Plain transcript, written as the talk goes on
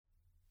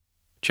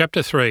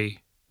Chapter 3.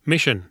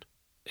 Mission.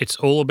 It's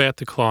all about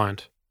the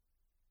client.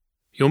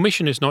 Your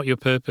mission is not your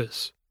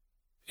purpose.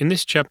 In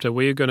this chapter,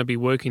 we are going to be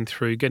working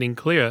through getting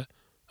clear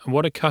on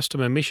what a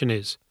customer mission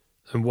is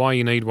and why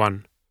you need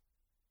one.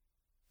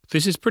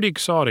 This is pretty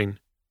exciting.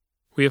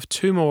 We have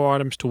 2 more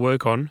items to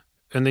work on,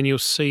 and then you'll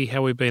see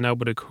how we've been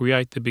able to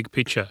create the big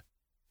picture: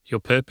 your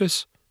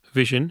purpose,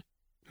 vision,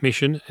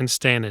 mission, and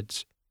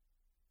standards.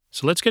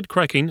 So let's get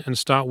cracking and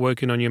start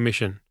working on your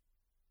mission.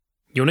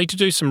 You'll need to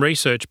do some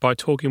research by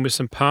talking with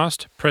some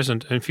past,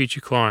 present, and future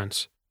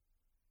clients.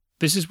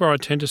 This is where I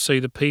tend to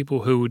see the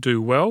people who will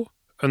do well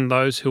and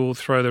those who will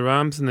throw their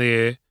arms in the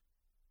air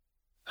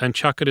and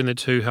chuck it in the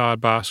too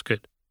hard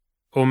basket,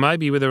 or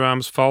maybe with their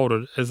arms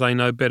folded as they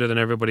know better than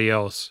everybody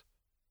else.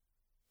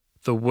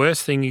 The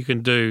worst thing you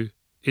can do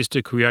is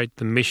to create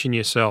the mission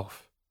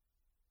yourself.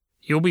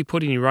 You'll be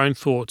putting your own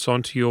thoughts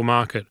onto your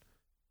market,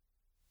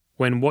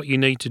 when what you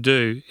need to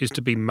do is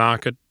to be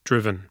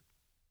market-driven.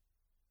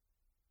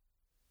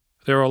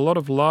 There are a lot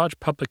of large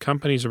public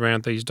companies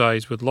around these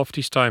days with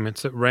lofty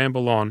statements that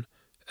ramble on,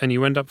 and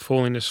you end up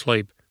falling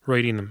asleep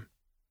reading them.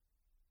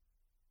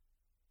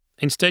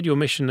 Instead, your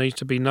mission needs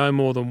to be no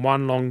more than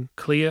one long,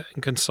 clear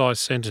and concise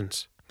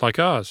sentence, like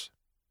ours.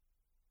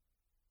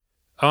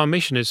 Our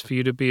mission is for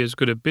you to be as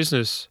good at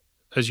business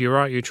as you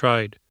are at your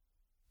trade,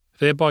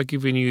 thereby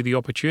giving you the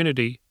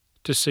opportunity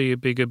to see a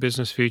bigger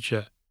business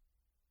future.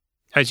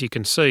 As you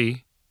can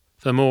see,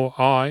 the more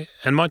I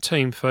and my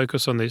team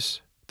focus on this,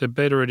 the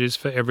better it is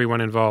for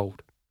everyone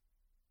involved.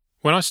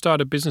 When I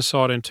started Business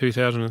Site in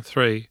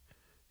 2003,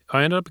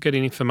 I ended up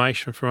getting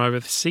information from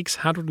over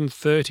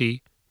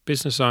 630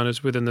 business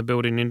owners within the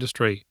building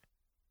industry.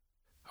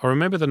 I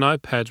remember the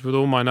notepads with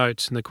all my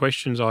notes and the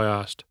questions I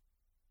asked.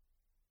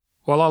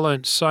 While I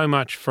learnt so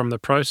much from the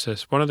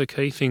process, one of the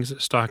key things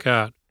that stuck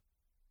out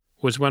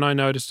was when I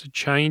noticed a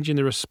change in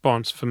the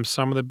response from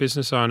some of the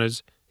business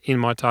owners in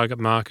my target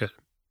market.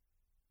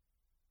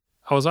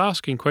 I was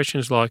asking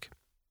questions like,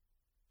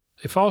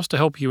 if I was to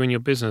help you in your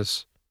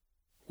business,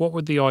 what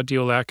would the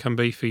ideal outcome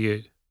be for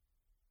you?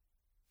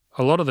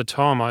 A lot of the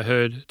time I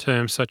heard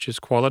terms such as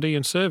quality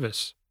and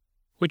service,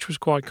 which was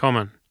quite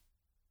common.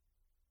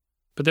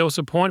 But there was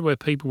a point where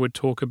people would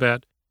talk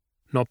about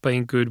not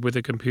being good with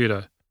a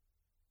computer,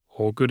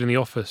 or good in the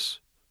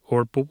office,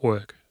 or at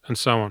bookwork, and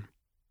so on.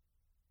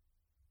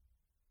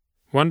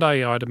 One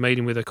day I had a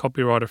meeting with a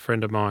copywriter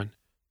friend of mine.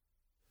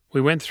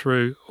 We went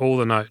through all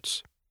the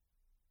notes.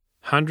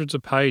 Hundreds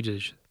of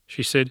pages.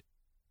 She said,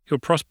 your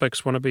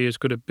prospects want to be as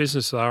good at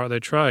business as they are at their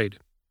trade.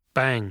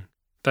 Bang.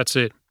 That's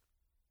it.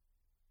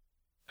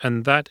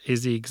 And that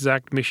is the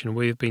exact mission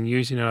we have been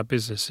using in our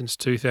business since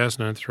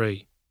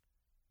 2003.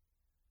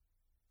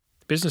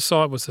 Business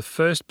Site was the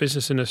first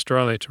business in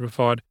Australia to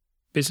provide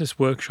business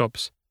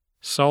workshops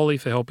solely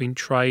for helping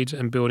trades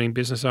and building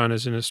business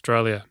owners in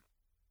Australia.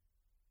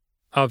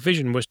 Our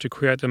vision was to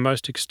create the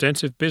most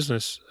extensive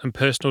business and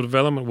personal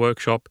development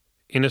workshop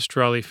in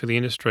Australia for the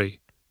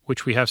industry,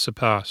 which we have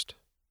surpassed.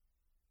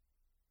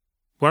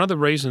 One of the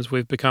reasons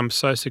we've become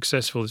so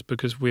successful is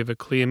because we have a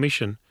clear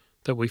mission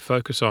that we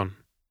focus on.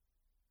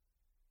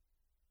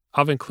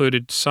 I've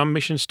included some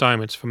mission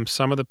statements from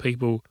some of the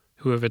people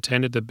who have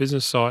attended the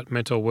Business Site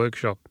Mentor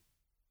Workshop.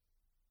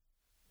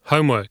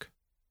 Homework.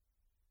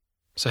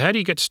 So how do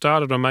you get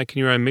started on making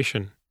your own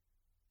mission?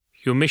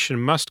 Your mission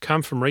must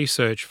come from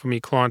research from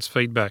your client's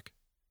feedback.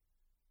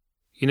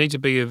 You need to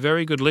be a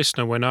very good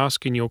listener when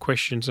asking your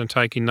questions and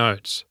taking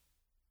notes.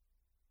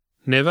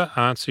 Never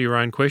answer your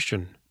own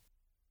question.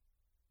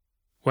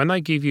 When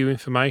they give you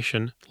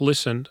information,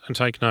 listen and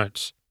take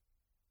notes.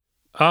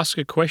 Ask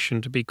a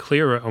question to be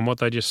clearer on what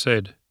they just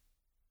said.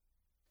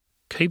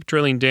 Keep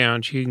drilling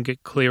down so you can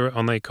get clearer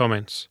on their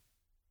comments.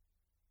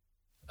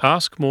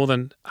 Ask more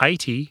than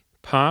 80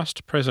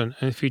 past, present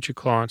and future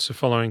clients the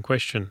following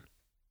question.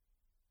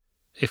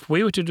 If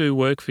we were to do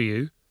work for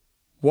you,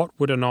 what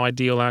would an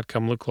ideal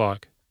outcome look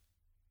like?